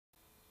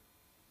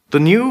The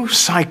new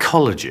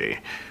psychology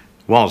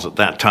was at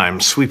that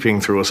time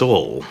sweeping through us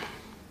all.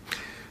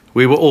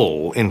 We were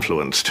all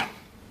influenced.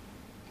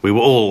 We were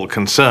all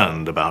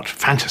concerned about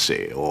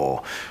fantasy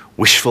or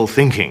wishful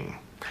thinking.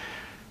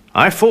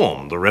 I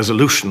formed the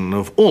resolution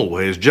of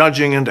always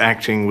judging and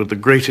acting with the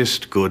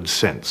greatest good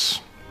sense.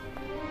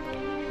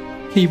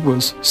 He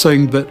was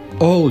saying that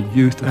all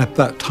youth at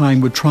that time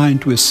were trying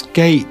to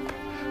escape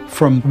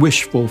from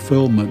wish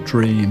fulfillment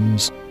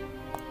dreams.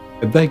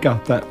 They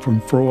got that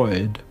from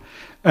Freud,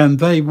 and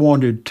they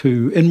wanted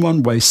to, in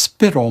one way,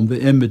 spit on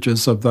the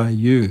images of their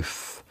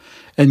youth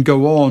and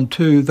go on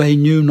to they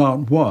knew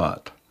not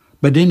what,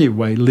 but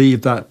anyway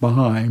leave that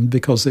behind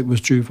because it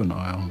was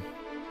juvenile.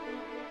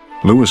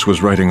 Lewis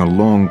was writing a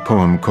long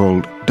poem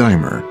called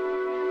Dimer.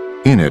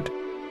 In it,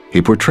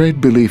 he portrayed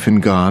belief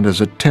in God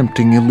as a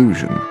tempting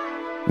illusion,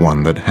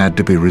 one that had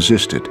to be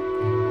resisted.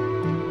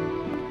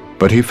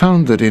 But he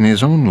found that in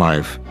his own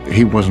life,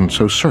 he wasn't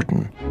so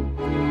certain.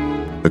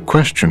 The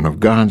question of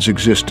God's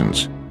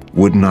existence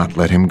would not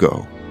let him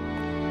go.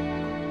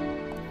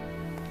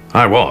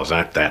 I was,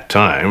 at that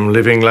time,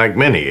 living like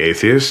many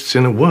atheists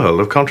in a world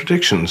of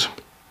contradictions.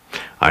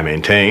 I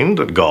maintained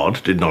that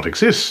God did not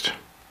exist.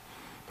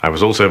 I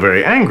was also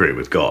very angry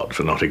with God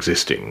for not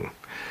existing.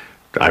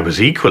 I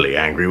was equally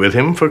angry with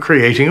him for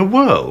creating a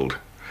world.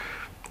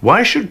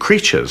 Why should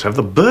creatures have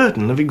the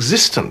burden of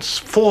existence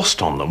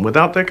forced on them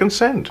without their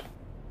consent?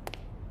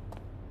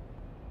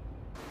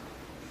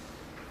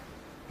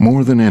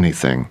 More than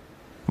anything,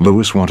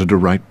 Lewis wanted to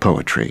write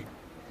poetry.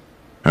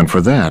 And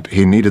for that,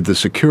 he needed the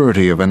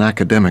security of an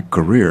academic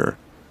career.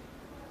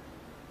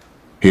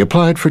 He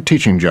applied for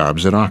teaching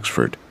jobs at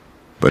Oxford,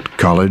 but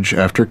college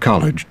after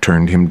college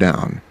turned him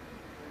down.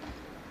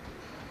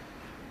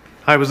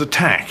 I was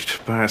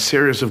attacked by a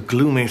series of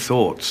gloomy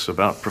thoughts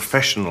about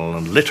professional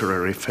and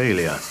literary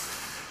failure.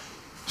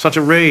 Such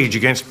a rage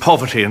against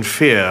poverty and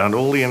fear and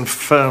all the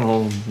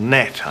infernal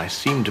net I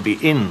seemed to be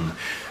in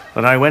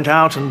that I went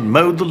out and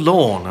mowed the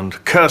lawn and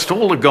cursed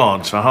all the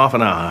gods for half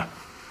an hour.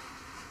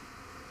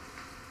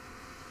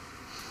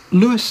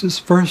 Lewis's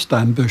first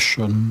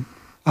ambition,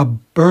 a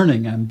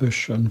burning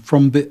ambition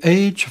from the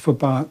age of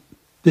about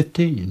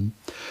 15,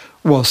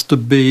 was to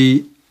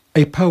be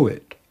a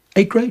poet,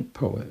 a great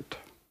poet.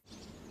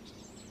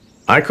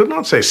 I could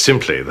not say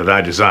simply that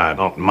I desired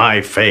not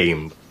my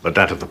fame, but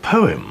that of the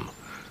poem,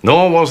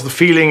 nor was the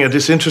feeling a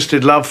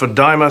disinterested love for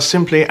Dimer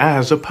simply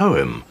as a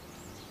poem.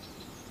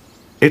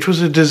 It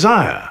was a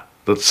desire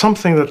that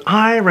something that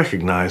I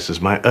recognized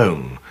as my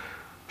own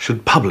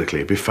should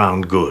publicly be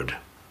found good.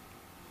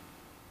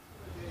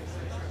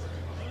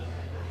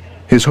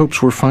 His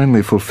hopes were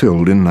finally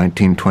fulfilled in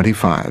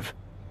 1925.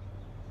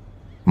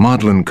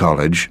 Magdalen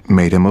College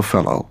made him a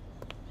fellow.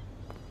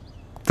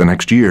 The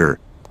next year,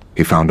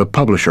 he found a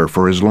publisher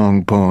for his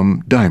long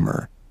poem,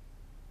 Dimer.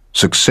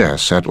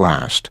 Success at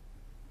last.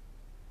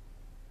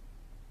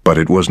 But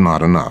it was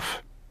not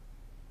enough.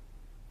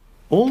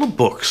 All the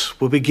books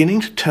were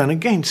beginning to turn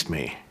against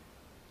me.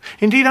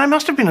 Indeed, I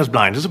must have been as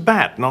blind as a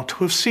bat not to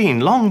have seen,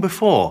 long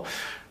before,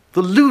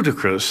 the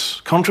ludicrous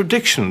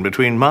contradiction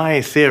between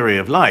my theory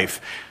of life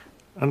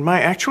and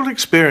my actual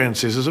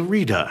experiences as a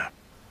reader.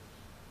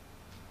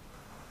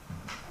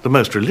 The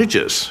most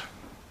religious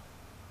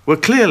were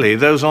clearly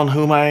those on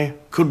whom I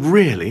could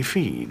really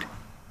feed.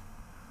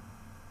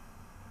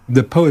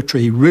 The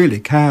poetry he really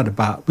cared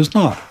about was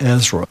not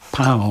Ezra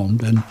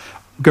Pound and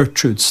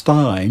Gertrude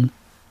Stein.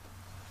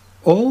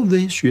 All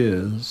these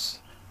years,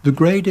 the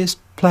greatest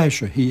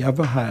pleasure he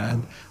ever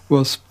had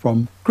was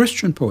from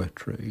Christian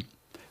poetry.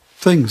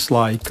 Things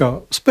like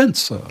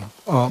Spencer,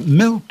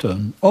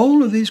 Milton,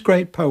 all of these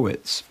great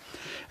poets.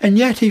 And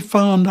yet he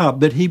found out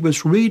that he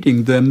was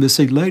reading them, as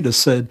he later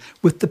said,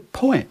 with the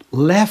point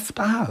left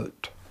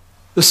out.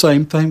 The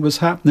same thing was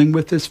happening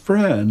with his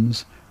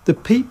friends. The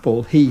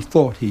people he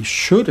thought he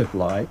should have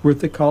liked were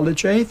the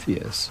college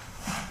atheists.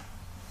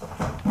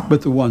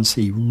 But the ones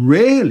he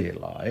really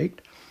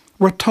liked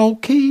were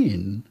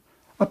Tolkien,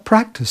 a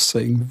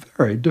practicing,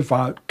 very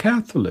devout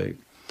Catholic.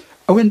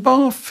 Owen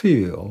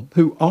Barfield,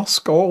 who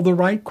asked all the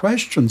right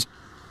questions.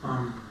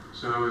 I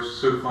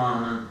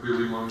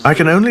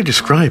can only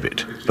describe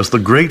it as the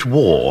great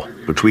war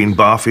between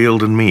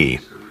Barfield and me.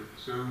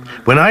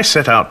 When I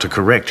set out to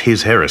correct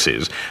his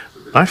heresies,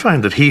 I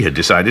find that he had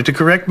decided to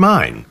correct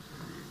mine.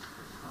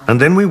 And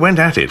then we went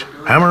at it,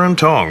 hammer and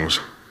tongs,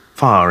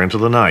 far into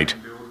the night.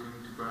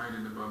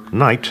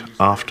 Night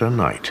after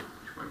night.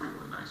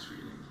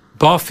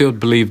 Barfield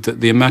believed that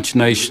the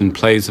imagination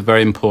plays a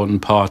very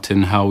important part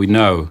in how we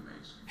know.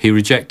 He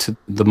rejected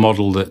the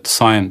model that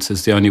science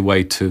is the only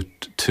way to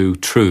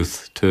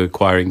truth, to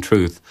acquiring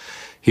truth.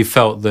 He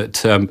felt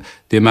that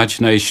the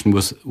imagination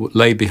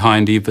lay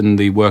behind even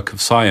the work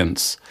of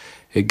science.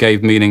 It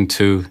gave meaning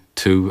to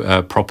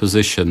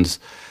propositions.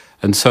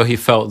 And so he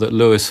felt that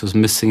Lewis was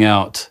missing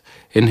out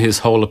in his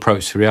whole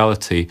approach to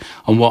reality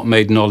on what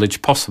made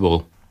knowledge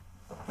possible.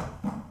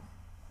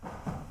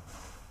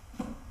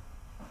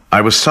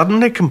 I was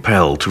suddenly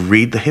compelled to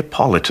read the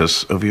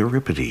Hippolytus of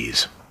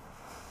Euripides.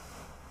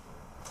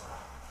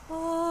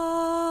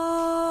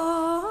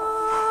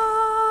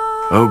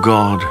 O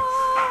God,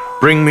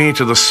 bring me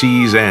to the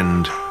sea's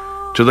end,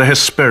 to the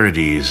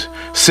Hesperides,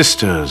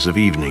 sisters of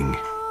evening,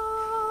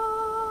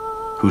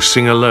 who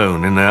sing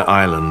alone in their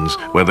islands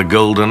where the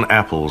golden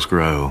apples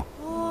grow.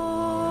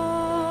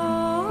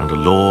 And the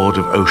Lord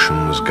of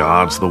oceans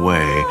guards the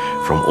way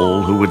from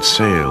all who would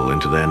sail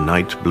into their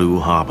night blue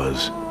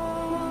harbors.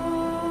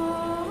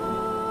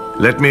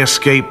 Let me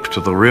escape to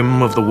the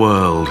rim of the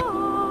world,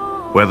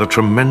 where the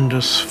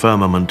tremendous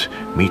firmament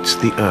meets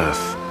the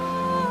earth,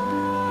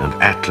 and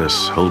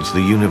Atlas holds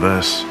the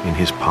universe in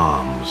his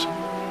palms.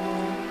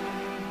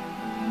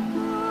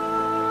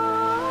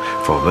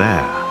 For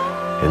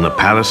there, in the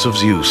palace of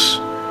Zeus,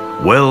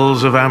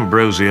 wells of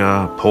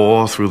ambrosia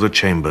pour through the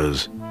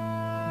chambers,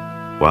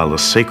 while the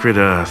sacred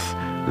earth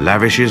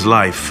lavishes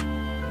life,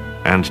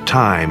 and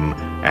time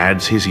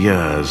adds his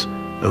years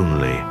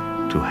only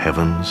to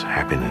heaven's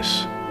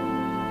happiness.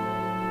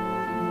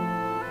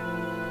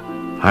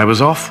 I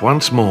was off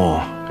once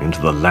more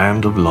into the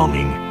land of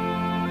longing,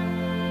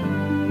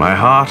 my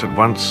heart at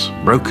once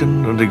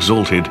broken and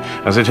exalted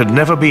as it had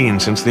never been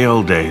since the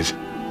old days.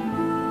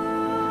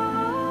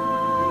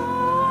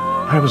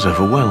 I was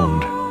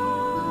overwhelmed.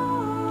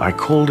 I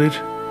called it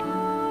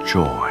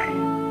joy.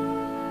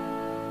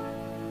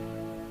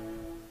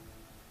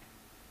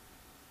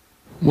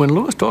 When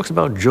Lewis talks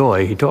about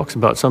joy, he talks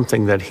about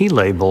something that he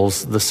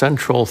labels the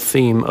central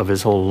theme of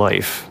his whole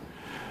life.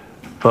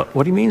 But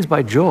what he means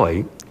by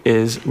joy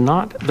is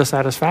not the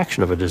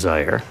satisfaction of a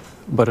desire,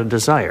 but a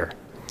desire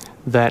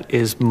that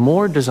is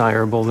more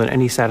desirable than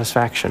any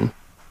satisfaction.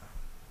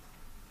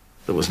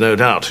 There was no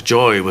doubt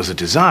joy was a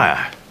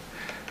desire.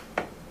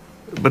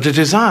 But a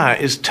desire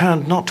is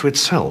turned not to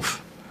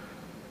itself,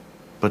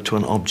 but to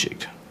an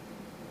object.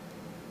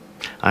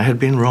 I had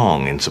been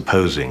wrong in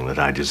supposing that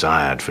I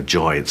desired for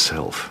joy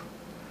itself.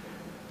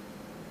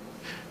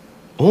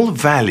 All the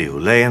value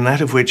lay in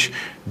that of which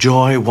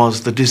joy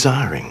was the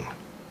desiring,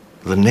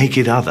 the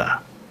naked other,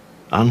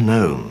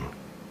 unknown,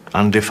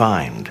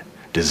 undefined,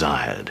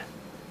 desired.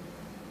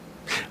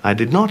 I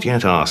did not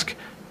yet ask,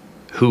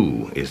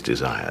 who is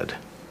desired?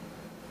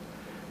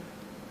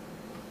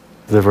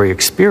 The very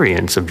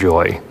experience of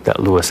joy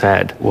that Lewis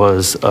had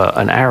was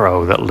an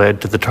arrow that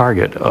led to the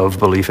target of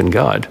belief in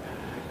God.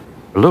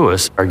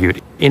 Lewis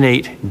argued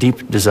innate,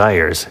 deep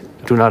desires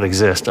do not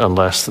exist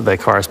unless they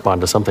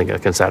correspond to something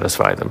that can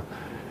satisfy them.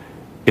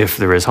 If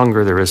there is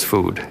hunger, there is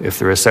food. If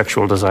there is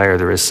sexual desire,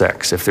 there is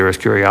sex. If there is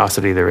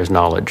curiosity, there is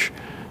knowledge.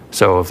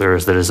 So if there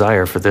is the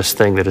desire for this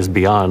thing that is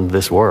beyond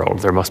this world,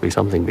 there must be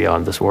something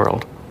beyond this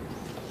world.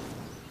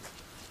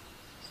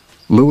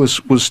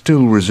 Lewis was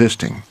still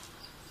resisting,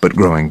 but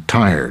growing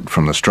tired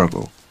from the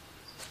struggle.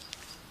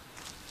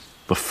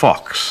 The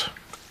fox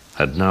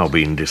had now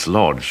been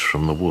dislodged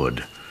from the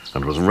wood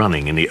and was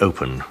running in the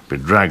open,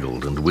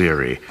 bedraggled and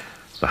weary,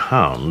 the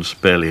hounds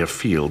barely a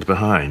field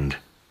behind.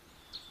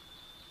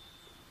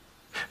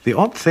 The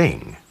odd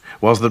thing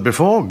was that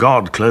before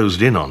God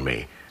closed in on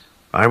me,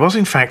 I was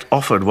in fact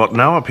offered what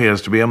now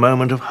appears to be a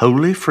moment of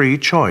wholly free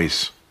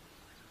choice.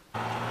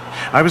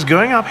 I was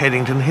going up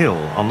Headington Hill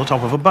on the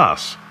top of a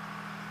bus.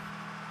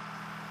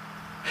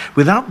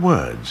 Without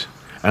words,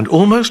 and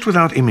almost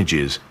without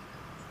images,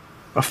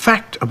 a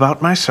fact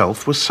about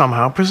myself was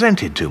somehow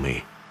presented to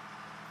me.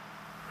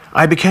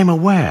 I became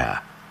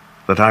aware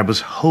that I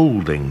was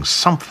holding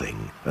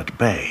something at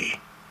bay.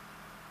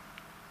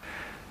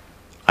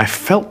 I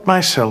felt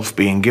myself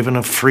being given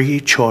a free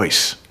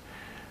choice.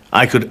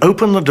 I could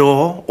open the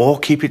door or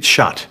keep it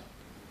shut.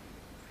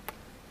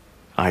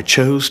 I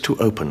chose to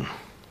open.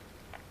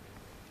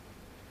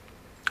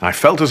 I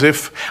felt as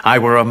if I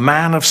were a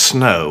man of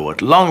snow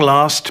at long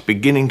last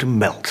beginning to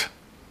melt.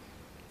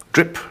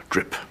 Drip,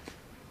 drip.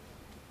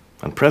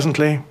 And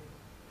presently,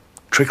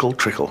 trickle,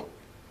 trickle.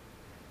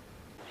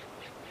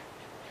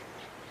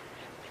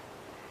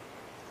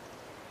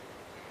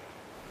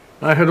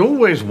 I had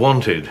always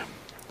wanted,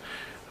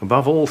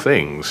 above all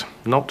things,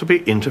 not to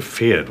be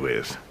interfered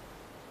with.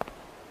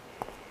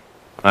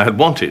 I had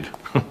wanted,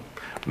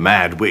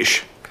 mad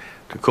wish,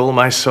 to call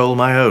my soul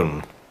my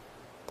own.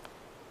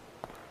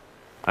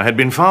 I had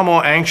been far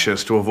more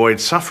anxious to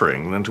avoid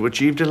suffering than to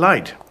achieve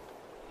delight.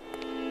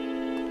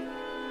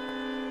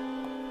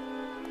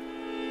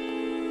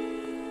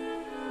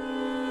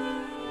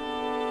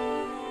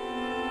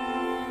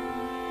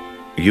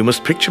 You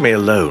must picture me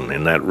alone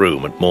in that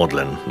room at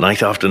Magdalen,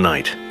 night after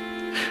night,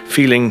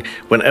 feeling,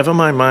 whenever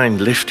my mind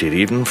lifted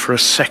even for a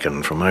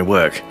second from my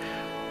work,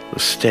 the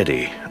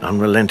steady,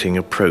 unrelenting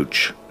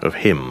approach of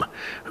him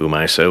whom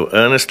I so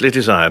earnestly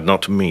desired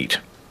not to meet.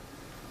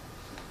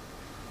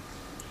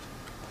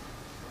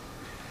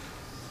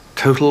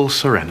 Total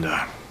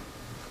surrender.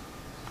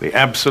 The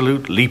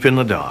absolute leap in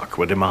the dark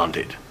were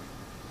demanded.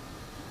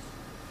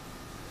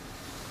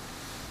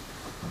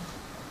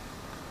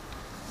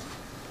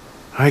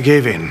 I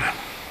gave in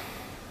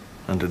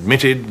and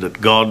admitted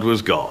that God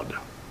was God.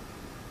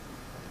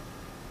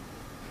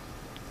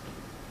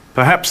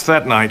 Perhaps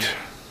that night,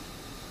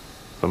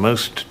 the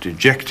most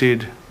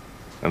dejected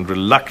and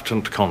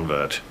reluctant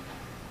convert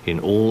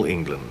in all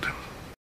England.